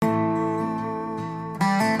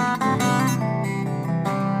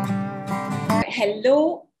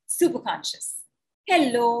hello, SuperConscious.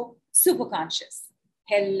 Hello, SuperConscious.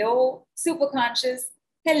 Hello, SuperConscious.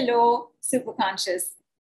 Hello, SuperConscious.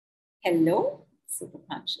 Hello,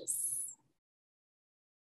 SuperConscious.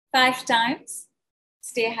 5 times.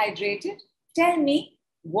 Stay hydrated. Tell me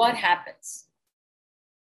what happens.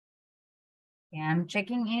 Yeah, I'm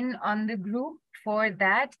checking in on the group for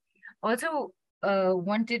that. Also,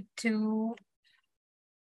 wanted to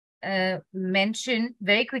mention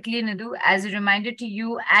very quickly, Nidhu, as a reminder to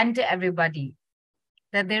you and to everybody,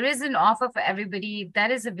 that there is an offer for everybody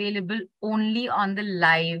that is available only on the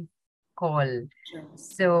live call. Sure.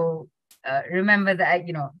 So remember that,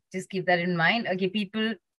 just keep that in mind. Okay,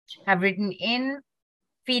 people have written in,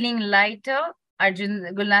 feeling lighter.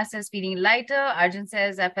 Arjun Gulnaz says, feeling lighter. Arjun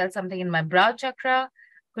says, I felt something in my brow chakra.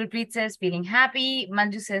 Kulpreet says, feeling happy.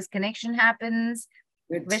 Manju says, connection happens.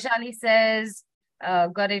 Good. Vaishali says,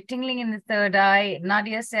 got a tingling in the third eye.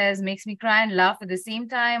 Nadia says, makes me cry and laugh at the same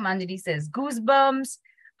time. Anjali says, goosebumps.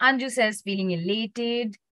 Anju says, feeling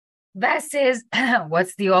elated. Vas says,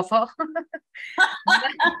 what's the offer?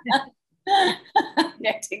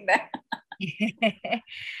 Getting that.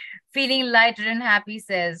 Feeling lighter and happy,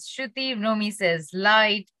 says Shruti. Romi says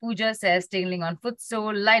light. Pooja says tingling on foot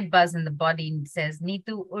sole. Light buzz in the body, says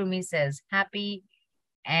Neetu. Urmi says happy.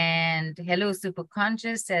 And hello,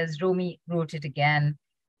 SuperConscious, says Romi wrote it again.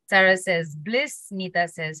 Sarah says bliss. Neeta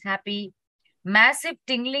says happy. Massive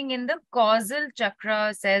tingling in the causal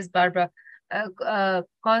chakra, says Barbara.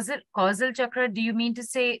 Causal chakra, do you mean to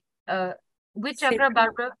say which chakra,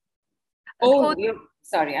 Barbara? Oh,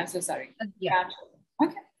 sorry. I'm so sorry. Yeah.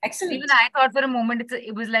 Okay, excellent. Even I thought for a moment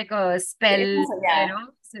it was like a spell, yeah.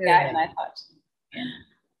 So, yeah, I thought. Yeah.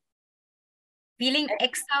 Feeling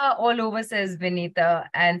extra all over, says Vinita,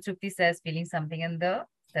 and Trupti says feeling something in the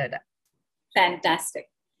third eye. Fantastic.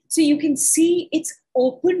 So you can see it's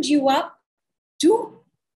opened you up to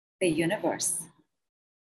the universe.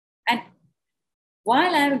 And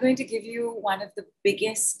while I'm going to give you one of the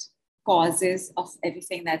biggest causes of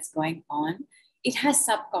everything that's going on, it has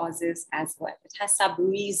sub-causes as well. It has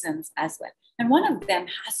sub-reasons as well. And one of them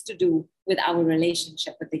has to do with our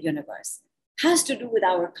relationship with the universe, has to do with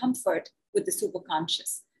our comfort with the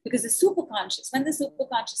superconscious. Because the superconscious, when the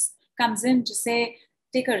superconscious comes in to say,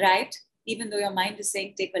 take a right, even though your mind is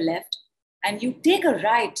saying take a left, and you take a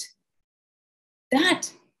right,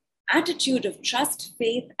 that attitude of trust,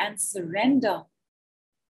 faith, and surrender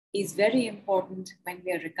is very important when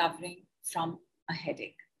we are recovering from a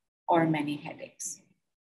headache or many headaches.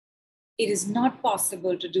 It is not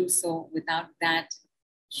possible to do so without that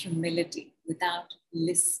humility, without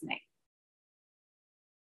listening.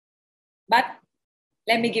 But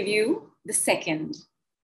let me give you the second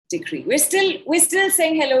decree. We're still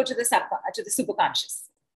saying hello to the superconscious.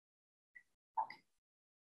 Okay.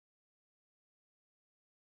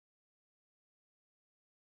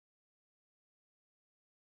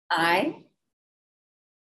 I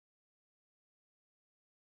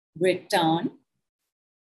return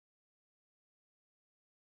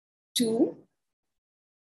to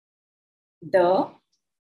the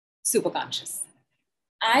superconscious.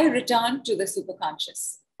 I return to the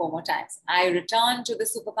superconscious. 4 more times. I return to the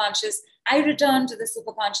superconscious. I return to the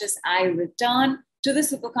superconscious. I return to the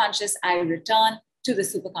superconscious. I return to the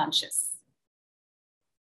superconscious.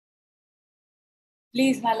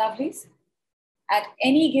 Please, my lovelies, at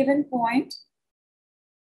any given point,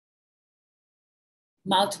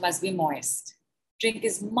 mouth must be moist. Drink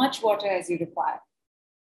as much water as you require.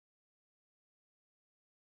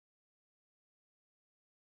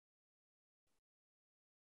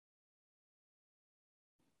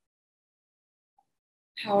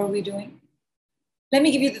 How are we doing? Let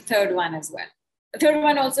me give you the third one as well. The third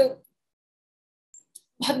one also,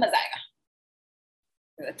 bahut maza aayega.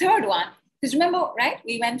 The third one, because remember, right?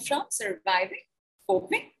 We went from surviving,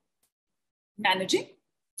 coping, managing,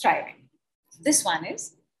 thriving. This one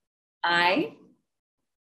is, I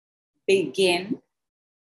begin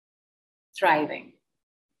thriving.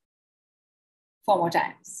 4 more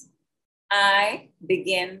times. I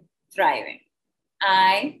begin thriving.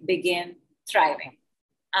 I begin thriving.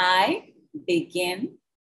 I begin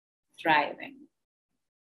thriving.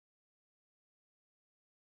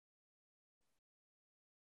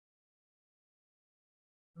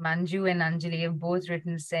 Manju and Anjali have both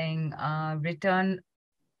written saying, I return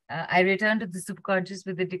to the superconscious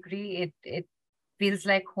with the decree. It feels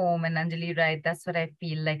like home. And Anjali, right, that's what I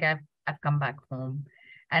feel like. I've come back home.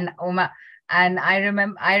 And Oma, and I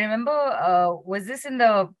remember, was this in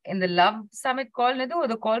the Love Summit call, Nidhu, or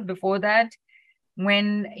the call before that,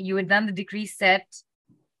 when you had done the decree set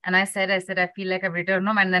And I said, I feel like I've returned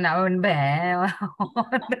home, and then I went back.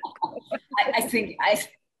 I think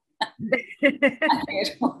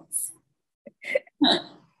it was.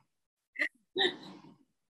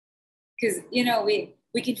 Because, you know, we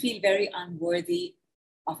can feel very unworthy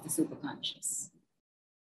of the superconscious.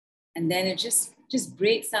 And then it just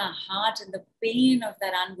breaks our heart and the pain of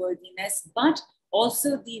that unworthiness, but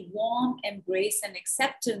also the warm embrace and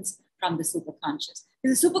acceptance from the superconscious.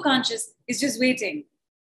 Because the superconscious is just waiting.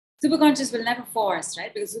 Superconscious will never force,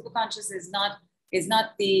 right? Because superconscious is not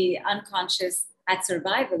the unconscious at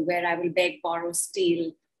survival, where I will beg, borrow,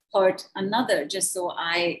 steal, hurt another just so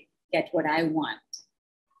I get what I want.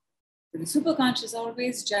 So the superconscious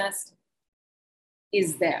always just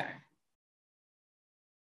is there.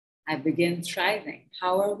 I begin thriving.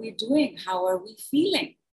 How are we doing? How are we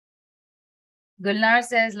feeling? Gulnar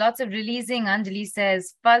says, lots of releasing. Anjali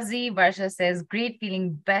says, fuzzy. Varsha says, great,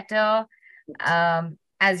 feeling better.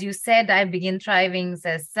 As you said, I begin thriving,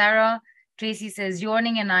 says Sarah. Tracy says,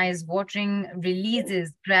 yawning and eyes watering,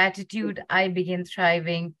 releases gratitude. I begin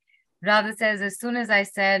thriving. Radha says, as soon as I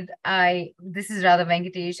said this is Radha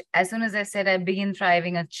Venkatesh, as soon as I said I begin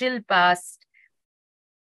thriving, a chill passed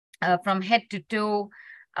from head to toe.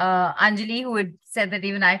 Anjali, who had said that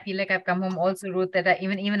even I feel like I've come home, also wrote that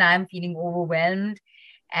even I am feeling overwhelmed.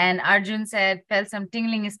 And Arjun said, felt some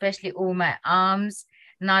tingling, especially over my arms.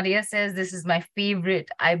 Nadia says, this is my favorite.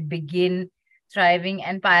 I begin thriving.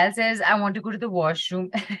 And Payal says, I want to go to the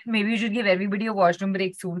washroom. Maybe you should give everybody a washroom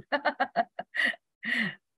break soon.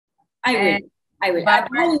 I will.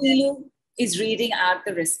 While Neelu is reading out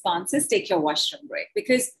the responses, take your washroom break,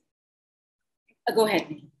 because go ahead,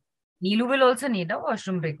 Neelu. Neelu will also need a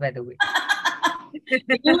washroom break, by the way.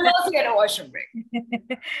 You will also get a washroom break.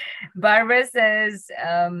 Barbara says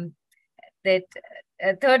that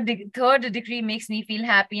third decree makes me feel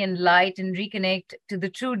happy and light and reconnect to the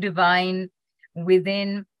true divine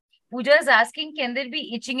within. Pooja is asking, can there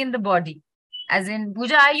be itching in the body? As in,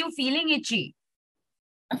 Pooja, are you feeling itchy?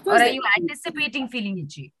 Of course. Or are you anticipating feeling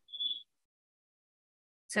itchy?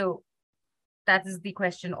 So that is the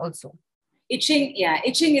question also. Itching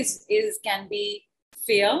is can be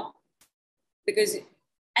fear, because,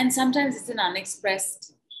 and sometimes it's an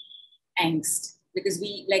unexpressed angst, because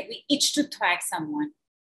we itch to thwack someone,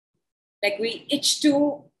 like we itch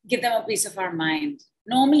to give them a piece of our mind.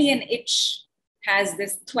 Normally an itch has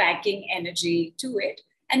this thwacking energy to it,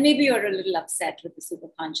 and maybe you're a little upset with the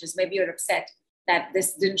superconscious, maybe you're upset that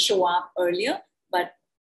this didn't show up earlier, but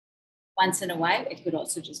once in a while it could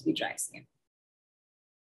also just be dry skin.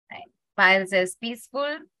 Payal says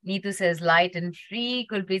peaceful. Neetu says light and free.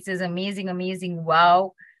 Kulpreet says amazing, amazing.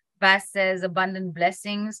 Wow. Vas says abundant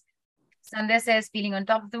blessings. Sandhya says feeling on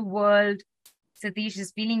top of the world. Satish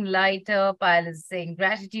is feeling lighter. Payal is saying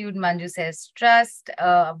gratitude. Manju says trust.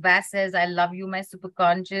 Vas says I love you, my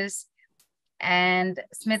superconscious. And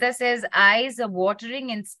Smita says eyes are watering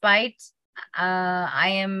in spite of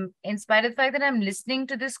the fact that I'm listening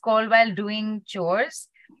to this call while doing chores.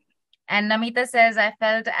 And Namita says, I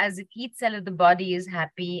felt as if each cell of the body is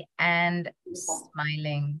happy and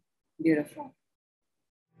smiling. Beautiful.